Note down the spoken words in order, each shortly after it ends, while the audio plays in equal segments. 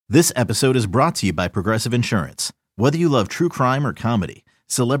This episode is brought to you by Progressive Insurance. Whether you love true crime or comedy,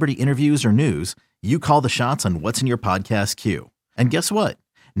 celebrity interviews or news, you call the shots on what's in your podcast queue. And guess what?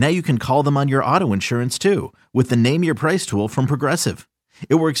 Now you can call them on your auto insurance too with the Name Your Price tool from Progressive.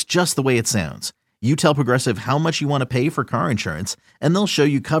 It works just the way it sounds. You tell Progressive how much you want to pay for car insurance, and they'll show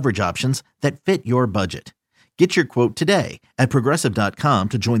you coverage options that fit your budget. Get your quote today at Progressive.com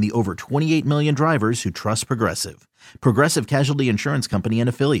to join the over 28 million drivers who trust Progressive. Progressive Casualty Insurance Company and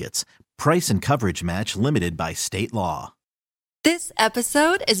Affiliates. Price and coverage match limited by state law. This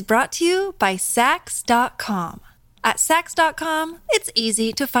episode is brought to you by Sax.com. At Sax.com, it's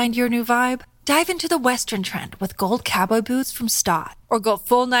easy to find your new vibe. Dive into the Western trend with gold cowboy boots from Stott, or go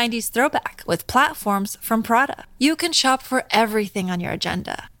full 90s throwback with platforms from Prada. You can shop for everything on your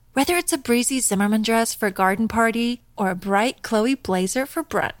agenda, whether it's a breezy Zimmermann dress for a garden party or a bright Chloe blazer for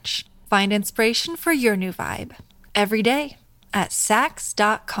brunch. Find inspiration for your new vibe every day at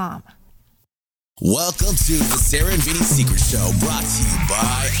Sax.com. Welcome to the Sarah and Vinny Secret Show, brought to you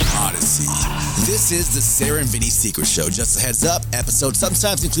by Odyssey. This is the Sarah and Vinny Secret Show. Just a heads up, episodes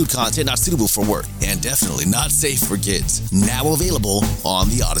sometimes include content not suitable for work and definitely not safe for kids. Now available on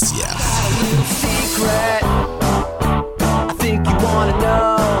the Odyssey app. Secret, I think you want to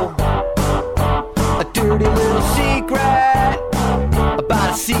know a dirty little secret about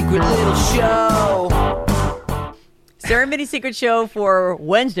a secret little show. Sarah and Vinny Secret Show for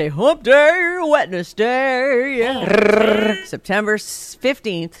Wednesday, Hump Day, Wetness Day. September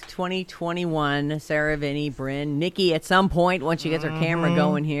 15th, 2021. Sarah, Vinny, Bryn, Nikki at some point once she gets her camera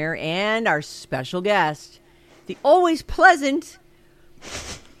going here. And our special guest, the always pleasant,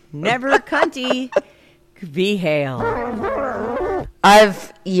 never cunty, V. Hale.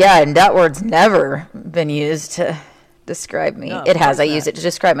 And that word's never been used to describe me. No, it has. I not. use it to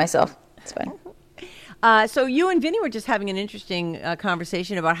describe myself. It's fine. So you and Vinny were just having an interesting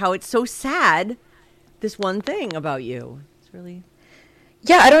conversation about how it's so sad, this one thing about you. It's really...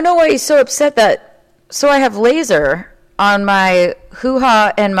 Yeah, I don't know why he's so upset that... So I have laser on my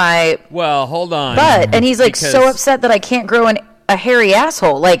hoo-ha and my Well, hold on. butt, and he's like Because- so upset that I can't grow a hairy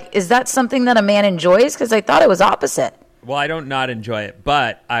asshole. Like, is that something that a man enjoys? Because I thought it was opposite. Well, I don't not enjoy it,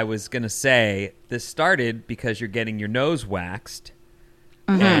 but I was going to say this started because you're getting your nose waxed.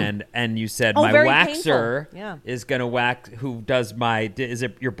 And you said my very waxer painful. Yeah. is going to wax, who does my, is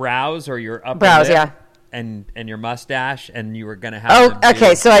it your brows or your upper Brows, lip? yeah. And your mustache, and you were going to have Oh, them do-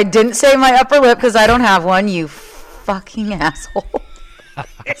 okay, so I didn't say my upper lip because I don't have one, you fucking asshole.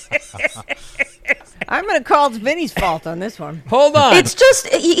 I'm going to call it's Vinny's fault on this one. Hold on. It's just,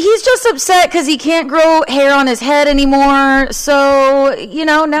 he's just upset because he can't grow hair on his head anymore. So,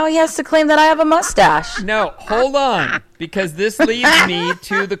 now he has to claim that I have a mustache. No, hold on, because this leads me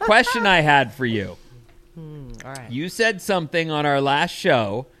to the question I had for you. All right. You said something on our last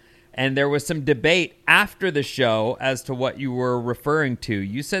show, and there was some debate after the show as to what you were referring to.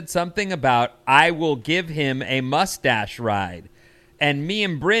 You said something about, I will give him a mustache ride. And me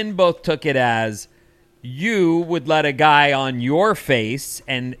and Bryn both took it as, you would let a guy on your face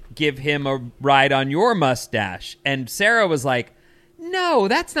and give him a ride on your mustache. And Sarah was like, no,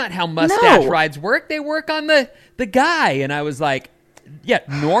 that's not how mustache rides work. They work on the guy. And I was like, yeah,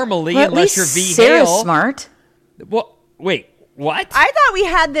 normally, Well, at unless least you're V. Sarah's Hale. smart. Well, wait, what? I thought we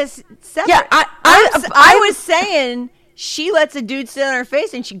had this separate. Yeah, I was saying she lets a dude sit on her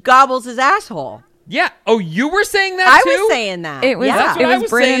face and she gobbles his asshole. Yeah. Oh, you were saying that I too? was saying that. It was, yeah. That's what I was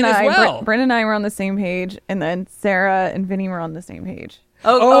Bryn saying and as I. well. Bryn and I were on the same page, and then Sarah and Vinny were on the same page.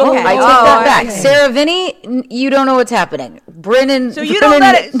 Oh, okay. I take that back. Sarah, Vinny, you don't know what's happening. Brennan. So you don't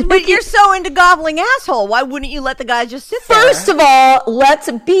let it, but you're so into gobbling asshole. Why wouldn't you let the guy just sit there? First of all, let's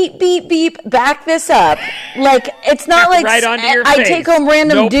beep, beep, beep, back this up. Like, it's not like Right onto your I face. take home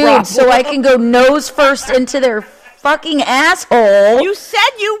random No dudes problem. so I can go nose first into their fucking asshole. You said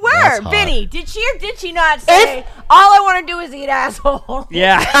you were. That's hot. Vinny, did she or did she not say, all I want to do is eat asshole?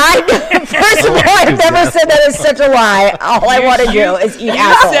 Yeah. First of all, I've never said that is such a lie. All I want to do is eat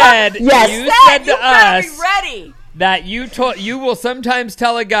asshole. Said, Yes. You said to better be us ready. that you will sometimes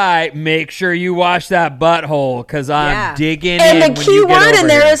tell a guy, make sure you wash that butthole because I'm Yeah. digging in. And the when key you get word in over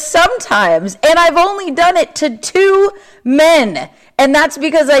there here. is sometimes. And I've only done it to 2 men. And that's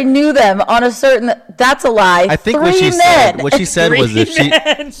because I knew them on a certain. That's a lie. I think 3 what she men. said was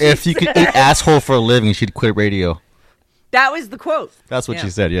Men, if you could eat asshole for a living, she'd quit radio. That was the quote. That's what Yeah. she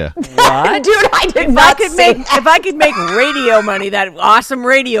said. Yeah. Dude, I did If I not could say make that. if I could make radio money, that awesome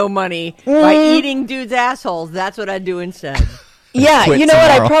radio money by eating dudes' assholes, that's what I'd do instead. Yeah, quit you know what?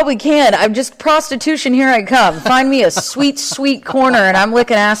 I tomorrow. probably can. I'm just prostitution. Here I come. Find me a sweet, sweet corner, and I'm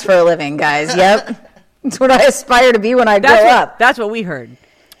licking ass for a living, guys. Yep. That's what I aspire to be when I grow up. That's what we heard.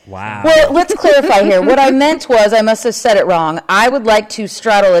 Wow. Well, let's clarify here. What I meant was, I must have said it wrong. I would like to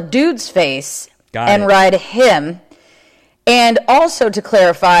straddle a dude's face and ride him. And also to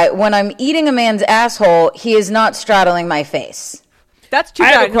clarify, when I'm eating a man's asshole, he is not straddling my face. That's too I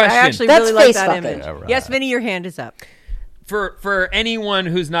have a bad. question. I actually That's really like face that fucking. image. Yeah, right. Yes, Vinny, your hand is up. For anyone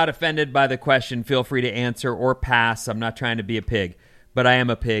who's not offended by the question, feel free to answer or pass. I'm not trying to be a pig, but I am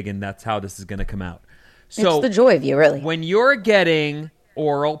a pig, and that's how this is going to come out. So It's the joy of you, really. when you're getting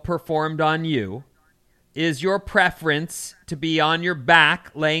oral performed on you, is your preference to be on your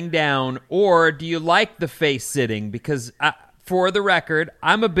back laying down, or do you like the face sitting? Because for the record,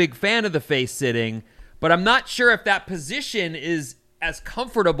 I'm a big fan of the face sitting, but I'm not sure if that position is as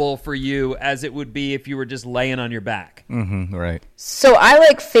comfortable for you as it would be if you were just laying on your back. Right. So I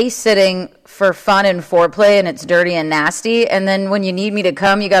like face sitting for fun and foreplay, and it's dirty and nasty. And then when you need me to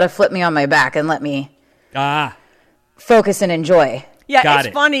come, you got to flip me on my back and let me focus and enjoy. Yeah, Got it's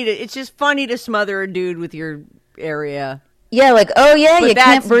it. funny. It's just funny to smother a dude with your area. Yeah, like, oh yeah, you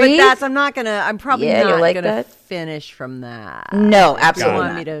can't breathe. But I'm probably Yeah, you not like gonna that? finish from that. No, You absolutely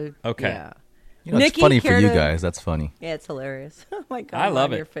want not. me to? Okay. Yeah. You know, it's Nikki, funny for care you to- guys. That's funny. Yeah, it's hilarious. Oh my god, I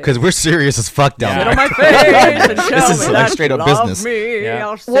love on it. your face. Because we're serious as fuck down Yeah. Sit on there. my face and tell This is me like that straight you up love business. me. Yeah.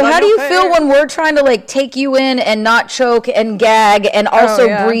 I'll sit Well, on how do your you feel face. when we're trying to like take you in and not choke and gag and also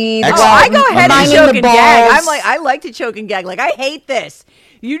yeah. breathe? Oh, while I go ahead and minding choke the and gag. balls? I'm like, I like to choke and gag. Like, I hate this.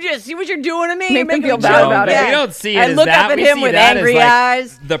 You just see what you're doing to me. Make You're them making feel me bad choke about and it. gag. We don't see it I as look that. up at We him see with that as, angry like,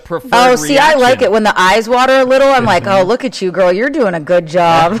 eyes. The preferred Oh, see, I like reaction. it when the eyes water a little. I'm like, oh, look at you, girl. You're doing a good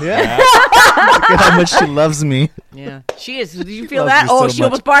job. Look at how much she loves me. Yeah, she is. Did you feel loves that? me Oh, so she much.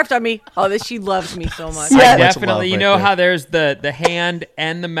 almost barfed on me. Oh, she loves me so much. Yeah. I Much definitely, love you right know there. how there's the hand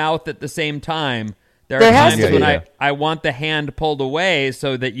and the mouth at the same time. There There are has times to when be. I want the hand pulled away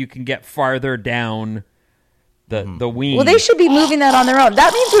so that you can get farther down the ween. Well, they should be moving that on their own.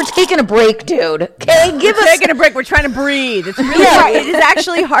 That means we're taking a break, dude. Okay, give us. Taking a break. We're trying to breathe. It's really Yeah. hard. It is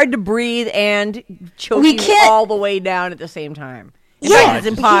actually hard to breathe and choking can't- all the way down at the same time. In Yeah. fact, it's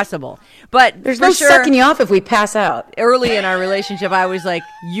impossible. But There's for no sure, sucking you off if we pass out. early in our relationship, I was like,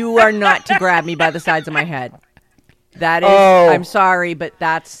 "You are not to grab me by the sides of my head." That is, Oh. I'm sorry, but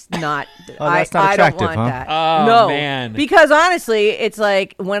that's not. Oh, that's not I don't attractive, want huh? that. Oh, no, man. Because honestly, it's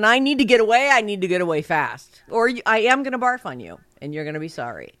like when I need to get away, I need to get away fast, or I am going to barf on you, and you're going to be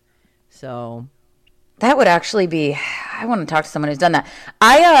sorry. So That would actually be. I want to talk to someone who's done that.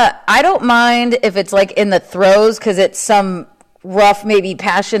 I don't mind if it's like in the throes because it's some rough, maybe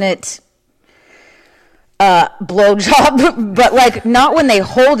passionate blowjob, but like not when they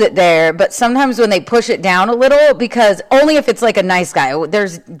hold it there, but sometimes when they push it down a little, because only if it's like a nice guy.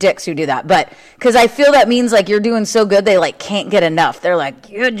 There's dicks who do that, but because I feel that means like you're doing so good they like can't get enough. They're like,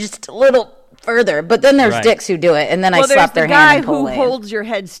 you're just a little further, but then there's Right. dicks who do it, and then I well, there's slap the their guy hand and pull who away. holds your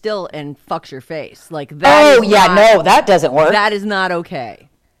head still and fucks your face. Like that. Oh is yeah, not- no, that doesn't work. that is not okay.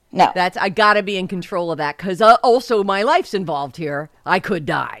 No. That's I gotta be in control of that because also my life's involved here. I could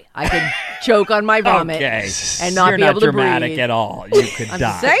die. I could choke on my vomit Okay. and not You're be not able to dramatic breathe. at all. You could I'm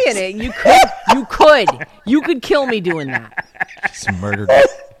die. saying it. You could kill me doing that. Just murdered.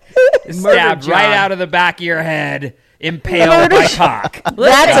 Stabbed Murdered right John. out of the back of your head, impaled by cock.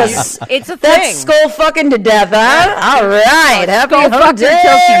 That's It's a thing. that's skull fucking to death, huh? All right, happy Skull hump fucked her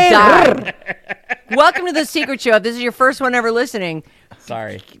until she day. died. Welcome to The Secret Show. If this is your first one ever listening,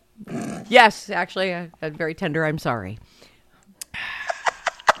 Sorry. yes, actually, I'm very tender. I'm sorry.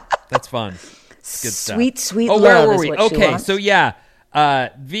 That's fun. It's good stuff. Sweet, sweet Oh, love where were is we? what she Okay, wants. so yeah,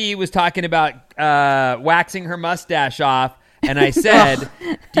 V was talking about waxing her mustache off, and I said,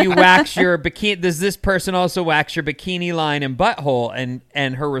 "Do you wax your bikini? Does this person also wax your bikini line and butthole?"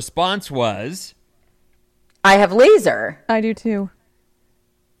 And her response was, I have laser. I do too.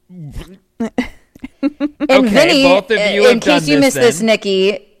 And Okay, Vinny, both of you in have done case you this missed this, then.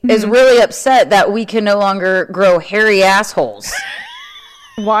 Nikki, is really upset that we can no longer grow hairy assholes.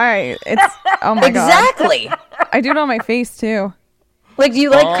 Why? It's oh my god. Exactly. I do it on my face too. Like, do you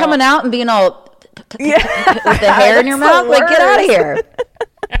like coming out and being all with the hair in your mouth? Like, get out of here.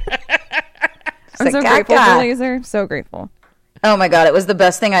 I'm like, so grateful "Gaga." for laser. So grateful. Oh my god, it was the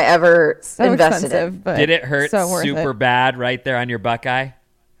best thing I ever So invested expensive, in. but "Did it hurt so worth super it. bad right there on your buckeye?"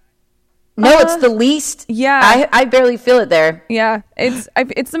 No, it's the least. yeah. I barely feel it there. Yeah, it's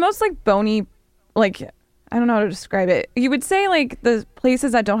the most like bony, like I don't know how to describe it. You would say like the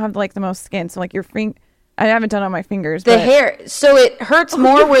places that don't have like the most skin, so like your I haven't done it on my fingers. The but hair. So it hurts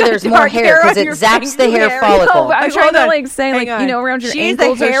more where there's more hair because it zaps the hair follicle. No, but I'm trying to like say like Hang on. around your She's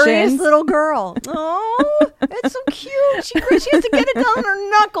ankles the or hairiest shins. little girl. Oh, that's so cute. She has to get it down on her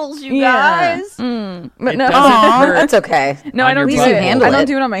knuckles, you Yeah. guys. But It no, doesn't hurt That's okay. no, on I don't your do butt. it. Handle I don't it.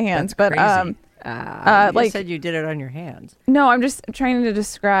 do it on my hands. But crazy. You like- said you did it on your hands. no, I'm just trying to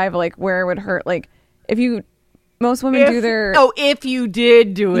describe like where it would hurt. Like if you, most women do their. if you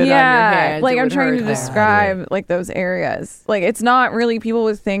did do it on your hands, like it I'm would trying hurt to there. describe like those areas. Like it's not really, people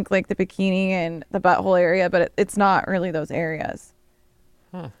would think like the bikini and the butthole area, but it's not really those areas.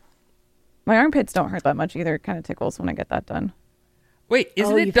 My armpits don't hurt that much either. It kind of tickles when I get that done. Wait,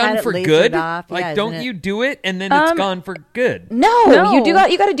 isn't you've it done had it for lasered good? off? Like, Yeah, don't isn't it? you do it and then it's gone for good? No, you No.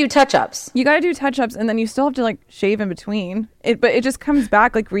 got to do touch-ups. You got to do touch-ups and then you still have to like shave in between. But it just comes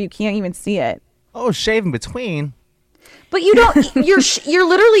back like where you can't even see it. Oh, shave in between. But you don't. You're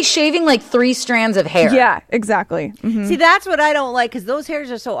literally shaving like 3 strands of hair. Yeah, exactly. Mhm. See, that's what I don't like because those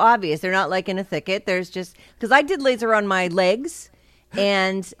hairs are so obvious. They're not like in a thicket. There's just because I did laser on my legs,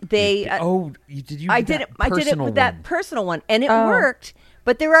 and they. Did you? I did it. I did it with that personal one, and it worked.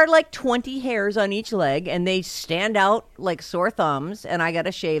 But there are like 20 hairs on each leg, and they stand out like sore thumbs. And I got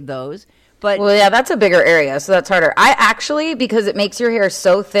to shave those. But Well, yeah, that's a bigger area, so that's harder. I actually, because it makes your hair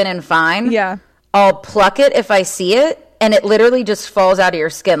so thin and fine. Yeah. I'll pluck it if I see it, and it literally just falls out of your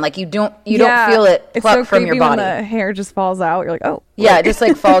skin. Like you don't feel it It's pluck so from your creepy body. when the hair just falls out. You're like, oh. Yeah, it just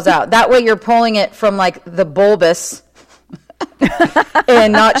like falls out. That way you're pulling it from like the bulbous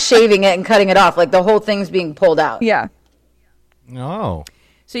and not shaving it and cutting it off. Like the whole thing's being pulled out. Yeah. Oh.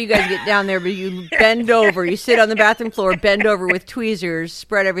 so you guys get down there, but you bend over. You sit on the bathroom floor, bend over with tweezers,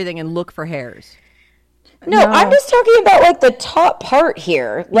 spread everything, and look for hairs. No, I'm just talking about like the top part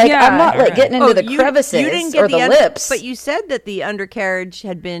here. Like Yeah. I'm not like getting into the crevices you didn't get or the lips. But you said that the undercarriage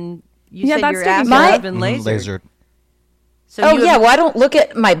had been. You Yeah, said that's your taken asshole care had of. been lasered. Lasered. So Oh you yeah, have- well I don't look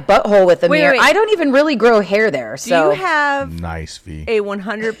at my butthole with a Wait, mirror. wait. I don't even really grow hair there. Do So you have Nice, V. a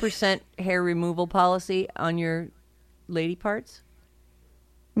 100% hair removal policy on your lady parts?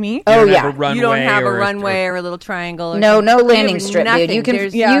 Me? oh You don't have yeah. a runway You don't have a or runway or a little triangle. Or No, something? no You landing have strip, dude. You nothing. can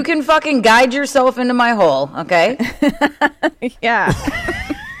There's- you can fucking guide yourself into my hole, okay? Yeah.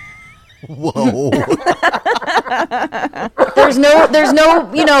 Whoa. There's no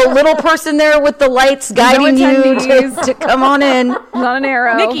little person there with the lights guiding you attendees. to come on in. Not an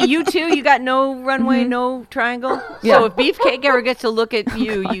arrow. Nikki, you too. You got no runway, no triangle. Yeah. So if Beefcake ever gets to look at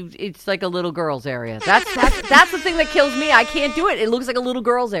you, it's like a little girl's area. That's the thing that kills me. I can't do it. It looks like a little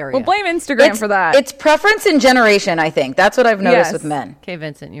girl's area. Well, blame Instagram for that. It's preference and generation, I think. That's what I've noticed Yes. with men. Okay,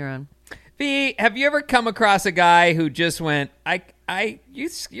 Vincent, you're on. V, have you ever come across a guy who just went,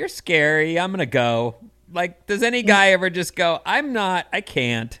 you're scary, I'm gonna go? Like, does any guy ever just go, I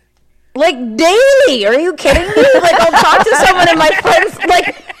can't? Like daily. Are you kidding me? Like I'll talk to someone and my friends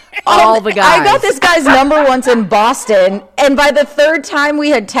like All the guys. I got this guy's number once in Boston, and by the 3rd time we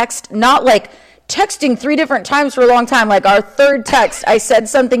had not like texting 3 different times for a long time. Like our 3rd text, I said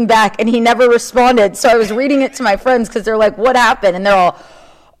something back and he never responded. So I was reading it to my friends because they're like, "What happened?" And they're all,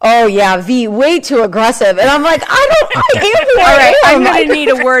 "Oh yeah, V, way too aggressive." And I'm like, I am who All right, I I'm am. going to need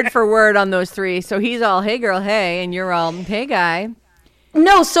a word for word on those 3. So he's all, hey, girl, hey. And you're all, hey, guy.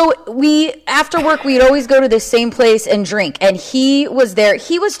 No, so after work, we'd always go to the same place and drink. And he was there.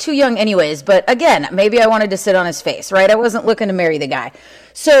 He was too young anyways, but again, maybe I wanted to sit on his face, right? I wasn't looking to marry the guy.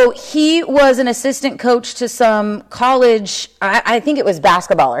 So he was an assistant coach to some college, I think it was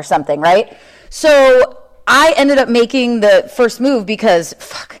basketball or something, right? So I ended up making the first move because,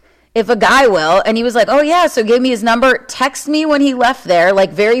 if a guy will, and he was like, oh yeah, so gave me his number, text me when he left there, like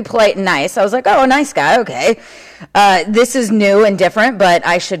very polite and nice. I was like, oh, nice guy, okay. This is new and different, but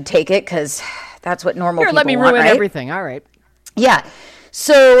I should take it because that's what normal Here, people let me want, ruin right? everything. All right. Yeah.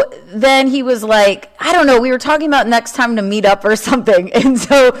 So then he was like, I don't know, we were talking about next time to meet up or something. And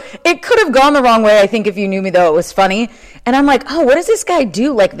so it could have gone the wrong way, I think, if you knew me, though. It was funny. And I'm like, oh, what does this guy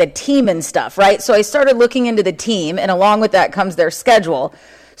do? Like the team and stuff, right? So I started looking into the team, and along with that comes their schedule.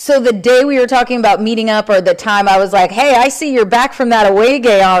 So the day we were talking about meeting up, or the time, I was like, hey, I see you're back from that away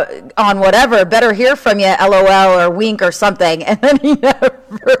game on whatever. Better hear from you, LOL, or wink or something. And then he never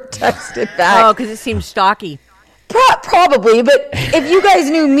texted back. Oh, because it seems stocky. Probably, but if you guys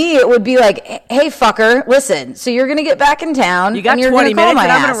knew me, it would be like, hey, fucker, listen, so you're going to get back in town. You got and you're 20 gonna call minutes, my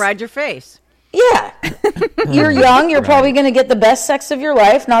and I'm ass. going to ride your face. Yeah. You're young. You're probably going to get the best sex of your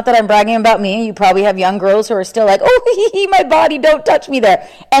life. Not that I'm bragging about me. You probably have young girls who are still like, oh, my body, don't touch me there.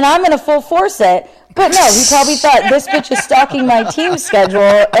 And I'm going to full force it. But no, he probably thought this bitch is stalking my team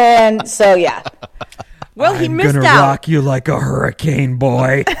schedule. And so, yeah. Well, he I'm missed gonna out. rock you like a hurricane,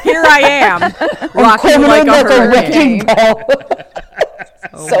 boy. Here I am, rocking Coming like in a like a hurricane. wrecking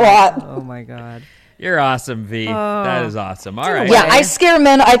ball. So hot. Oh my god. You're awesome, V. That is awesome. All right. Yeah, I scare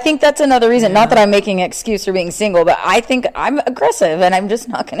men. I think that's another reason. Not that I'm making an excuse for being single, but I think I'm aggressive and I'm just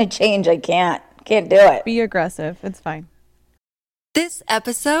not going to change. I can't do it. Be aggressive. It's fine. This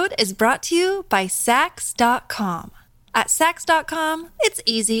episode is brought to you by Sax.com. At Sax.com, it's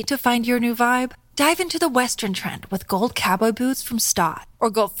easy to find your new vibe. Dive into the Western trend with gold cowboy boots from Stott, or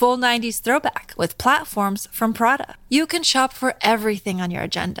go full 90s throwback with platforms from Prada. You can shop for everything on your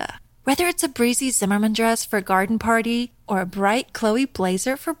agenda, whether it's a breezy Zimmermann dress for a garden party or a bright Chloe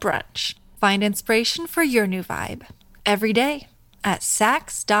blazer for brunch. Find inspiration for your new vibe every day at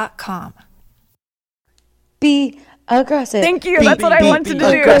Sax.com. Be aggressive. Thank you. That's what I wanted to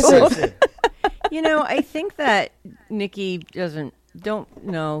aggressive. You know, I think that Nikki don't.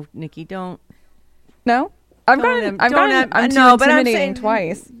 No, Nikki, don't. No? I've Don't gotten I'm too no, but I'm intimidating saying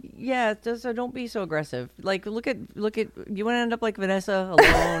twice. Yeah, just don't be so aggressive. Like, look at. You want to end up like Vanessa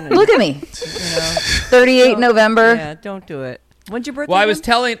alone? And, Look at me. 38 November. Yeah, don't do it. When's your birthday? Well, I was again?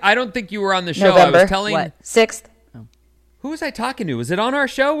 telling. I don't think you were on the show. November. I was telling. What? 6th. Who was I talking to? Was it on our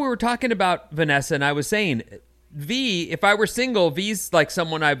show? We were talking about Vanessa, and I was saying, V, if I were single, V's like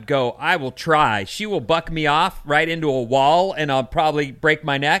someone I'd go, I will try. She will buck me off right into a wall, and I'll probably break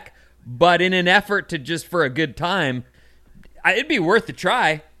my neck. But in an effort to just for a good time, it'd be worth a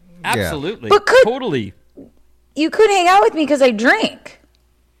try. Absolutely. But totally. You could hang out with me because I drink.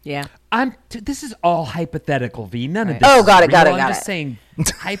 Yeah. This is all hypothetical, V. None of this. Oh, is got it, real. got it, I'm got just it. saying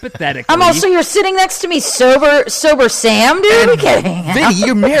hypothetically. I'm also, you're sitting next to me, sober Sam, dude. We can't hang out. Vinny,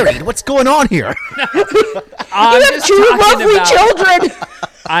 you're married. What's going on here? I'm You have just 2 talking lovely about- children.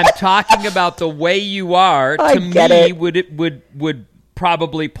 I'm talking about the way you are. I To get me, it. would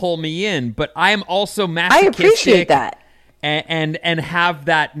probably pull me in, but I am also masochistic. I appreciate that. And have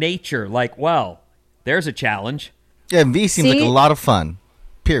that nature. Like, well, there's a challenge. Yeah, V seems like See? a lot of fun.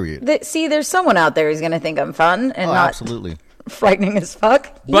 Period. See, there's someone out there who's going to think I'm fun and Oh, not absolutely. frightening as fuck.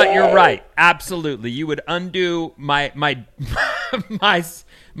 But you're Yay. right. Absolutely, you would undo my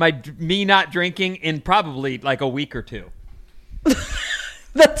me not drinking in probably like a week or two.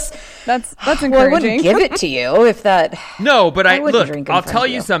 That's That's well, I encouraging. wouldn't give it to you if that. No, but I I wouldn't look. drink in I'll front tell of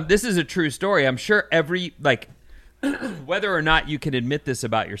you you. some. This is a true story. I'm sure whether or not you can admit this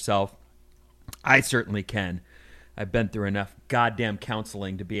about yourself, I certainly can. I've been through enough goddamn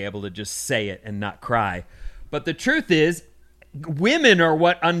counseling to be able to just say it and not cry. But the truth is, women are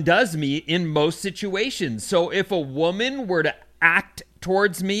what undoes me in most situations. So if a woman were to act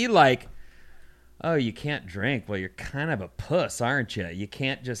towards me like, oh, you can't drink. Well, you're kind of a puss, aren't you? You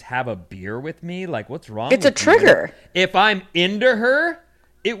can't just have a beer with me. Like, what's wrong It's a with you? trigger. If I'm into her,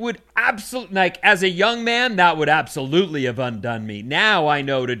 it would absolutely, like, as a young man, that would absolutely have undone me. Now I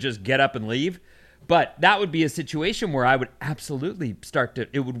know to just get up and leave. But that would be a situation where I would absolutely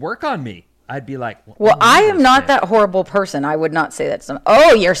it would work on me. I'd be like, Well, I am not that horrible person. I would not say that.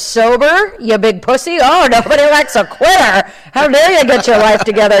 Oh, you're sober, you big pussy. Oh, nobody likes a quitter. How dare you get your life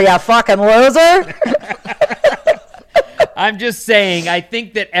together, you fucking loser. I'm just saying, I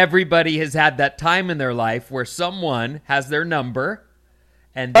think that everybody has had that time in their life where someone has their number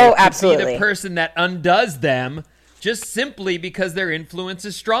and they could be absolutely. the person that undoes them just simply because their influence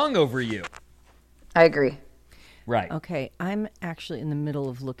is strong over you. I agree. Right. Okay, I'm actually in the middle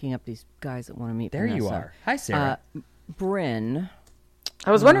of looking up these guys that want to meet. There you Vanessa. are. Hi, Sarah. Bryn,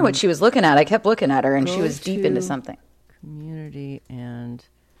 I was wondering what she was looking at. I kept looking at her, and she Go was deep into to- something. community, and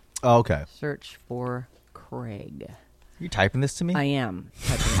Oh, okay. search for Craig. You typing this to me? I am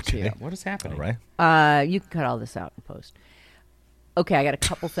typing it to you. What is happening? All right. You can cut all this out and post. Okay, I got a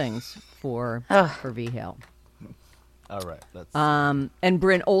couple things for V Hale. All right. That's And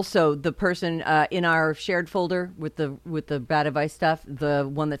Bryn, also the person in our shared folder with the bad advice stuff, the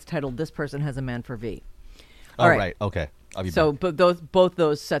one that's titled "This person has a man for V." all right. right. Okay. I'll be So, back. but both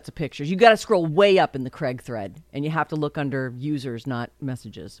those sets of pictures, you got to scroll way up in the Craig thread, and you have to look under users, not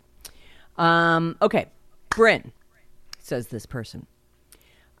messages. Okay, Bryn, says this person.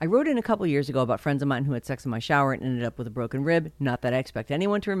 I wrote in a couple years ago about friends of mine who had sex in my shower and ended up with a broken rib. Not that I expect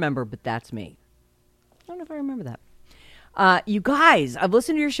anyone to remember, but that's me. I don't know if I remember that. You guys, I've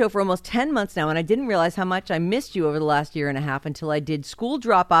listened to your show for almost 10 months now, and I didn't realize how much I missed you over the last year and a half until I did school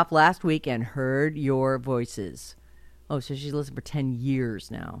drop-off last week and heard your voices. Oh, so she's listened for 10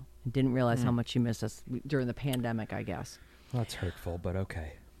 years now and didn't realize how much she missed us during the pandemic, I guess. That's hurtful, but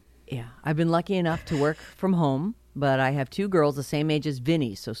okay. Yeah, I've been lucky enough to work from home, but I have 2 girls the same age as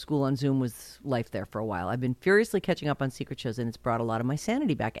Vinny, so school on Zoom was life there for a while. I've been furiously catching up on secret shows, and it's brought a lot of my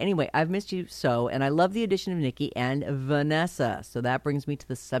sanity back. Anyway, I've missed you so, and I love the addition of Nikki and Vanessa. So that brings me to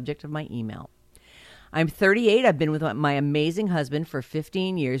the subject of my email. I'm 38. I've been with my amazing husband for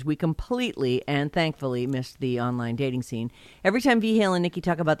 15 years. We completely and thankfully missed the online dating scene. Every time V-Hale and Nikki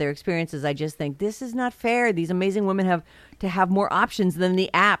talk about their experiences, I just think, this is not fair. These amazing women have to have more options than the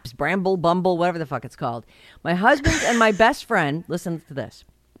apps, Bramble, Bumble, whatever the fuck it's called. My husband's and my best friend, listen to this.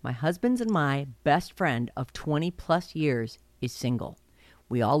 My husband's and my best friend of 20 plus years is single.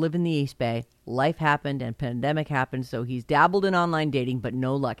 We all live in the East Bay. Life happened and pandemic happened, so he's dabbled in online dating, but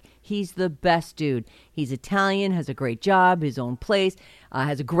no luck. He's the best dude. He's Italian, has a great job, his own place,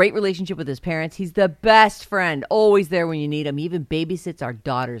 has a great relationship with his parents. He's the best friend, always there when you need him. He even babysits our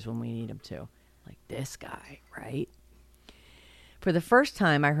daughters when we need him to. Like this guy, right? For the first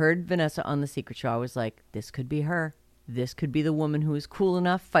time I heard Vanessa on The Secret Show, I was like, this could be her. This could be the woman who is cool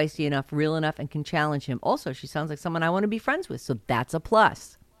enough, feisty enough, real enough, and can challenge him. Also, she sounds like someone I want to be friends with, so that's a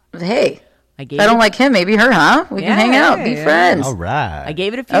plus. Hey, if I don't like him, maybe her, huh? We can hang out, be friends. All right. I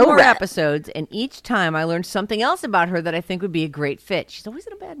gave it a few more episodes, and each time I learned something else about her that I think would be a great fit. She's always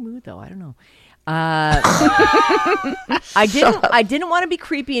in a bad mood, though. I don't know. I didn't want to be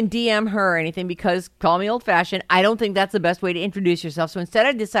creepy and DM her or anything because, call me old-fashioned, I don't think that's the best way to introduce yourself. So instead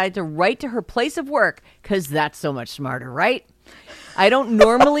I decided to write to her place of work because that's so much smarter, right? I don't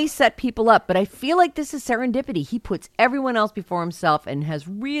normally set people up, but I feel like this is serendipity. He puts everyone else before himself and has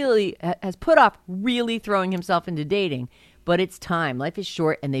put off really throwing himself into dating. But it's time. Life is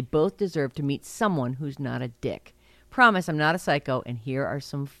short, and they both deserve to meet someone who's not a dick. Promise I'm not a psycho, and here are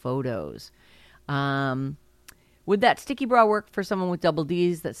some photos. Would that sticky bra work for someone with double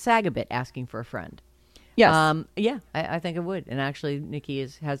D's that sag a bit, asking for a friend? Yes. Yeah, I think it would. And actually, Nikki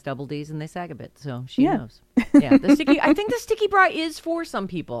has double D's and they sag a bit, so she knows. Yeah, I think the sticky bra is for some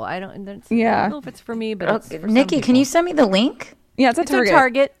people. I don't know if it's for me, but it's for Nikki, some can you send me the link? Yeah, it's Target.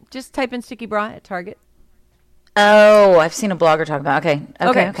 Target. Just type in sticky bra at Target. Oh, I've seen a blogger talk about. Okay.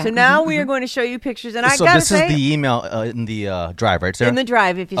 So now we are going to show you pictures, and I so gotta this say, is the email in the drive, right, Sarah? in the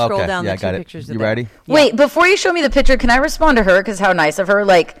drive. If you scroll down, yeah, the got two it. pictures. You ready? Yeah. Wait, before you show me the picture, can I respond to her? Because how nice of her.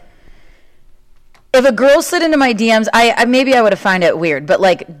 Like, if a girl slid into my DMs, I maybe I would have found it weird, but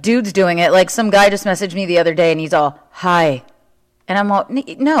like dudes doing it. Like some guy just messaged me the other day, and he's all, "Hi," and I'm all,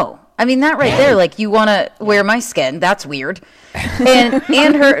 "No." I mean, that right there, like, you want to wear my skin. That's weird.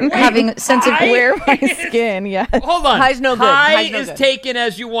 And her having a sense of wear my skin, yeah. Hold on. High's no good. Hi High's no is good. taken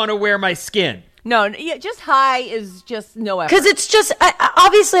as you want to wear my skin. No, yeah, just high is just no effort. Because it's just,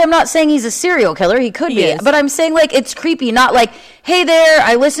 obviously I'm not saying he's a serial killer. He could be. is. But I'm saying, like, it's creepy. Not like, hey there,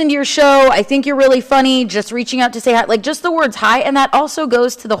 I listened to your show. I think you're really funny. Just reaching out to say hi. Like, just the words hi. And that also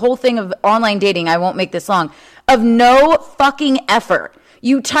goes to the whole thing of online dating. I won't make this long. Of no fucking effort.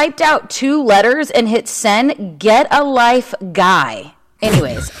 You typed out 2 letters and hit send. Get a life, guy.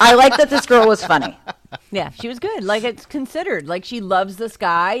 Anyways, I like that this girl was funny. Yeah, she was good. Like, it's considered. Like, she loves this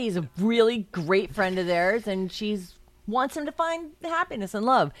guy. He's a really great friend of theirs, and she's wants him to find happiness and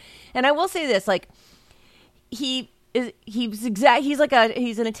love. And I will say this, like, he's an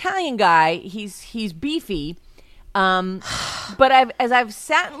Italian guy. He's beefy. But as I've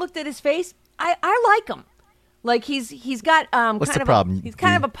sat and looked at his face, I like him. Like, he's got What's the problem? He's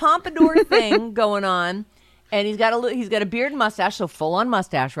kind of a pompadour thing going on, and he's got a beard and mustache, so full on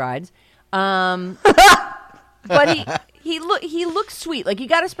mustache rides. But he looks sweet. Like, you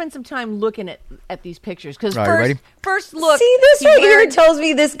got to spend some time looking at these pictures because first look. See, this right here tells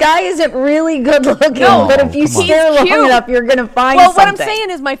me this guy isn't really good looking. No, but if you stare long enough, you're gonna find. Well, something. what I'm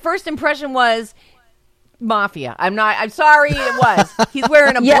saying is, my first impression was mafia. I'm sorry, it was. He's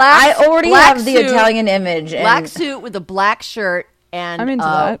wearing a black. I already black have the suit, Italian image. Black suit with a black shirt and I'm into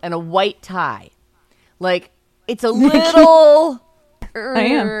that. and a white tie. Like, it's a little. I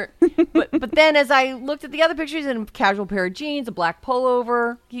am. but then as I looked at the other pictures, in a casual pair of jeans, a black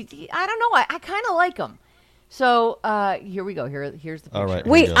pullover, I don't know. I kind of like him. So here we go. Here's the picture. All right.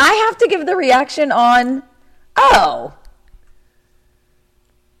 Wait, I have to give the reaction on. Oh.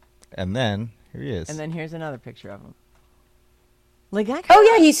 And then here he is. And then here's another picture of him. Like,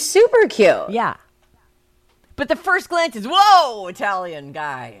 Oh yeah, he's super cute. Yeah. But the first glance is, whoa, Italian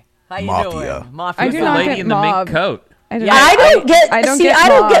guy. How you doing? Mafia. I Who's do the not lady get in the mob. mink coat? I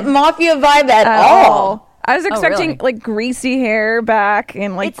don't get mafia vibe at all. I was expecting really? like greasy hair back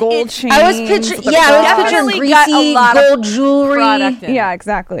and like gold chains. I was picturing, with I was the picturing Definitely got a greasy lot of gold jewelry. product in it. Yeah,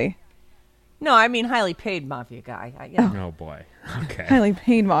 exactly. No, I mean highly paid mafia guy. Yeah. Oh boy. Okay. Highly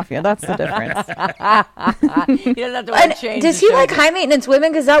paid mafia. That's the difference. He doesn't have to wear And chains does to he show like it. high maintenance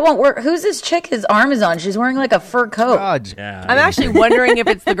women? Because that won't work. Who's this chick his arm is on? She's wearing like a fur coat. God. Yeah. I'm actually wondering if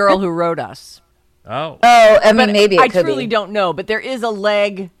it's the girl who wrote us. Oh. Oh, I mean, But maybe it I could truly be. don't know, but there is a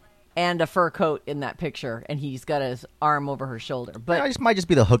leg and a fur coat in that picture, and he's got his arm over her shoulder. But I just might just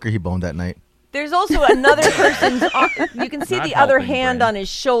be the hooker he boned that night. there's also another person's arm. You can see Not the other helping, hand Bryn. on his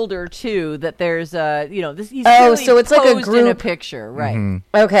shoulder too. That there's this. He's Oh, clearly so it's like a posed in a group. picture, right?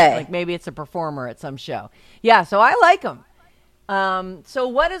 Mm-hmm. Okay. Like maybe it's a performer at some show. Yeah, so I like him. So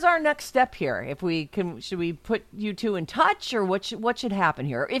what is our next step here? If we can, should we put you two in touch, or what should happen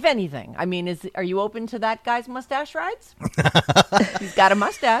here, if anything? I mean, are you open to that guy's mustache rides? He's got a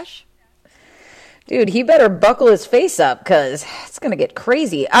mustache. Dude, he better buckle his face up because it's going to get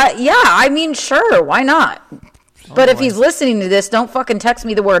crazy. Yeah, I mean, sure. Why not? But if he's listening to this, don't fucking text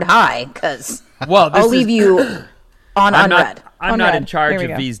me the word hi because Well, this I'll leave is- you on I'm unread. I'm not in Unread. charge There we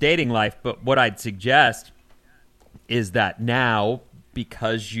of go. V's dating life, but what I'd suggest is that now,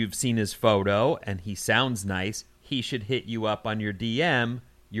 because you've seen his photo and he sounds nice, he should hit you up on your DM.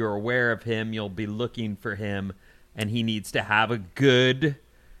 You're aware of him. You'll be looking for him, and he needs to have a good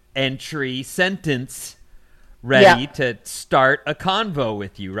entry sentence ready Yeah. to start a convo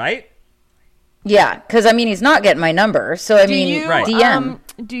with you, right? Yeah, because I mean, he's not getting my number. So I mean, Right. DM.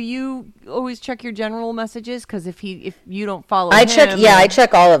 Do you always check your general messages? Because if you don't follow, I check. him, Yeah, I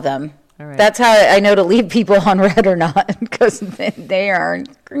check all of them. All right. That's how I know to leave people on red or not because they are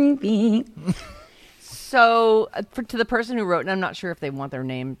creepy. So, to the person who wrote, and I'm not sure if they want their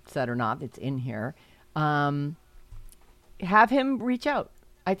name said or not, it's in here. Have him reach out.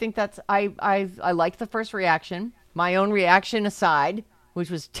 I think that's I liked the first reaction. My own reaction aside, which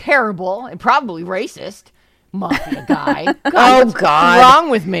was terrible and probably racist. Mafia guy. Oh what's God, wrong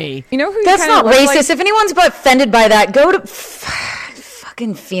with me? You know who? that's kinda not looks racist. like- If anyone's offended by that, go to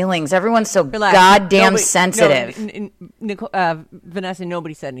fucking feelings. Everyone's so Relax. goddamn Nobody- sensitive. Vanessa,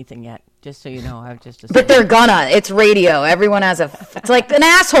 nobody said anything yet. Just so you know, I've just. But they're gonna. It's radio. Everyone has it's like an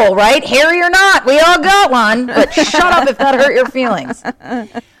asshole, right? Hairy or not, we all got one. But shut up if that hurt your feelings. All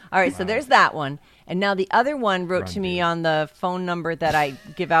right, so there's that one. And now the other one wrote to me on the phone number that I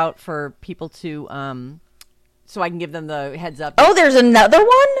give out for people to, so I can give them the heads up. Oh, there's another one?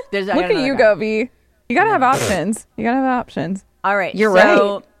 I Look got at another you guy. go, V. You gotta have options. You gotta have options. All right, You're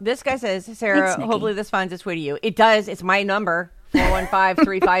so right. this guy says, Sarah, Thanks, Nikki. hopefully this finds its way to you. It does. It's my number,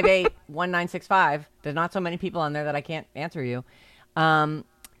 415-358-1965. There's not so many people on there that I can't answer you.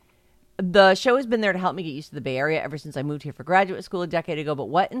 The show has been there to help me get used to the Bay Area ever since I moved here for graduate school a decade ago. But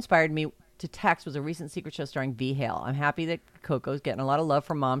what inspired me to text was a recent secret show starring V. Hale. I'm happy that Coco's getting a lot of love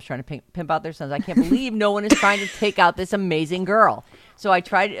from moms trying to pimp out their sons. I can't believe no one is trying to take out this amazing girl. So I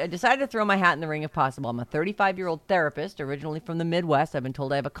decided to throw my hat in the ring if possible. I'm a 35-year-old therapist, originally from the Midwest. I've been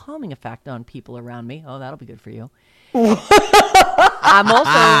told I have a calming effect on people around me. Oh, that'll be good for you. I'm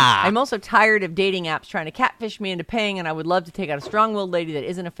also tired of dating apps trying to catfish me into paying, and I would love to take out a strong-willed lady that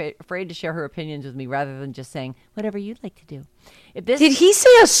isn't afraid to share her opinions with me rather than just saying whatever you'd like to do. If this Did he say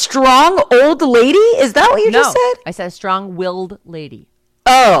a strong old lady? Is that what you no, just said? I said strong-willed lady,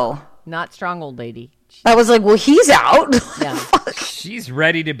 Oh. not strong old lady. I was like, well, he's out. Yeah. She's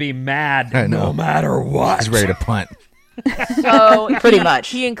ready to be mad I know. no matter what. He's ready to punt. So Pretty much.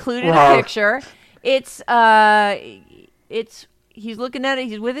 he included a Wow. picture. It's he's looking at it.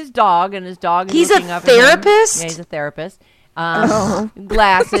 He's with his dog, and his dog is He's a looking up at him. therapist? Yeah, he's a therapist.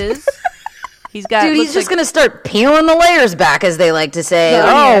 Glasses. He's got. Dude, looks he's just like- going to start peeling the layers back, as they like to say. The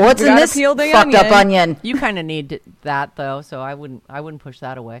Oh, onion. what's We in gotta this peel the fucked up onion? You kind of need that though, so I wouldn't push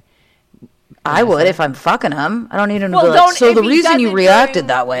that away. I would if I'm fucking him. I don't need him to Well, be like, don't. so if the he reason does you it reacted during-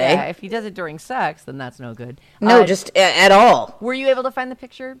 that way. Yeah, if he does it during sex, then that's no good. No, just at all. Were you able to find the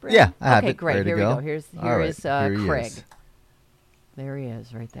picture? Brad? Yeah, I have okay, it great. ready to Here we go. go. Here All right, is here he Craig. is. There he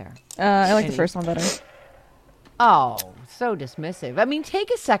is, right there. I like the Any- first one better. Oh, so dismissive. I mean, take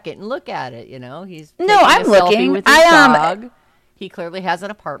a second and look at it. You know, he's No, taking I'm a selfie looking. with his I, dog. He clearly has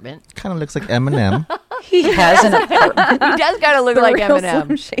an apartment. Kind of looks like Eminem. He has an apartment. He does kind of look The like real Slim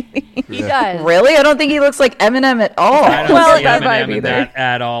Eminem. Shady. He does. Really? I don't think he looks like Eminem at all. I don't Well, see that vibe Eminem in either. that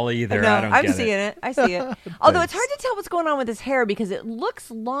at all either. No, I don't I'm get seeing it. it. I see it. Although it's hard to tell what's going on with his hair because it looks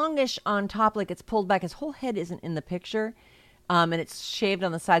longish on top, like it's pulled back. His whole head isn't in the picture, and it's shaved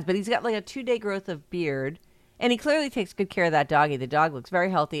on the sides. But he's got like a 2-day growth of beard, and he clearly takes good care of that doggy. The dog looks very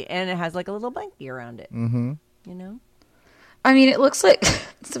healthy, and it has like a little blankie around it. Mm-hmm. You know. I mean, it looks like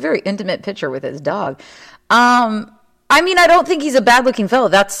it's a very intimate picture with his dog. I mean, I don't think he's a bad-looking fellow.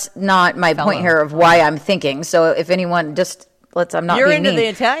 That's not my point here of why I'm thinking. So if anyone just I'm not You're being into mean. the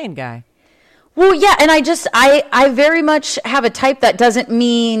Italian guy. Well, yeah, and I very much have a type that doesn't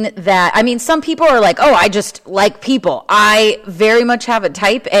mean that. I mean, some people are like, oh, I just like people. I very much have a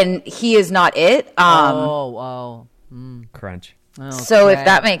type, and he is not it. Crunch. So if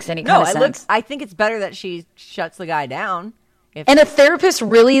that makes any kind of sense. I think it's better that she shuts the guy down. And a therapist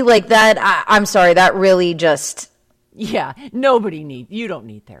really like that, I'm sorry, that really just... Yeah, you don't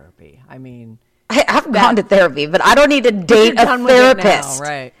need therapy. I mean... I've gone to therapy, but I don't need to date a therapist. Now,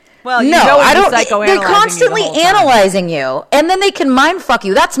 right. Well, no, I don't. They're constantly analyzing you, and then they can mind fuck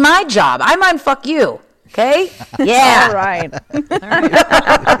you. That's my job. I mind fuck you. Okay? Yeah. All right. If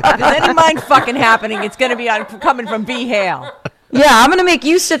there's any mind fucking happening, it's going to be coming from B. Hale. Yeah, I'm going to make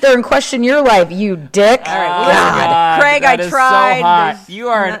you sit there and question your life, you dick. All right. Well, God, Craig, I tried. So hot. You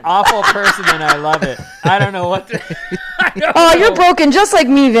are an awful person, and I love it. I don't know what to... Oh, you're broken just like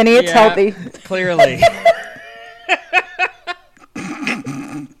me, Vinny. It's healthy. Clearly.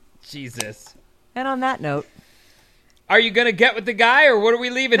 Jesus. And on that note, are you going to get with the guy, or what are we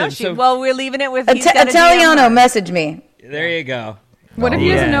leaving him? Well, we're leaving it with Italiano. Message me. There you go. What if he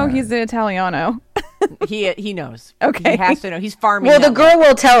doesn't know he's the Italiano? He knows. Okay, he has to know. He's farming. Well, the girl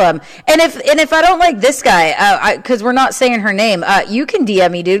will tell him. And if I don't like this guy, because we're not saying her name, you can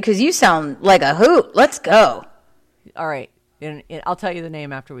DM me, dude, because you sound like a hoot. Let's go. All right, and I'll tell you the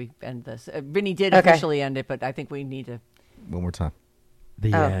name after we end this. Vinny did officially end it, but I think we need to. One more time.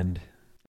 The end.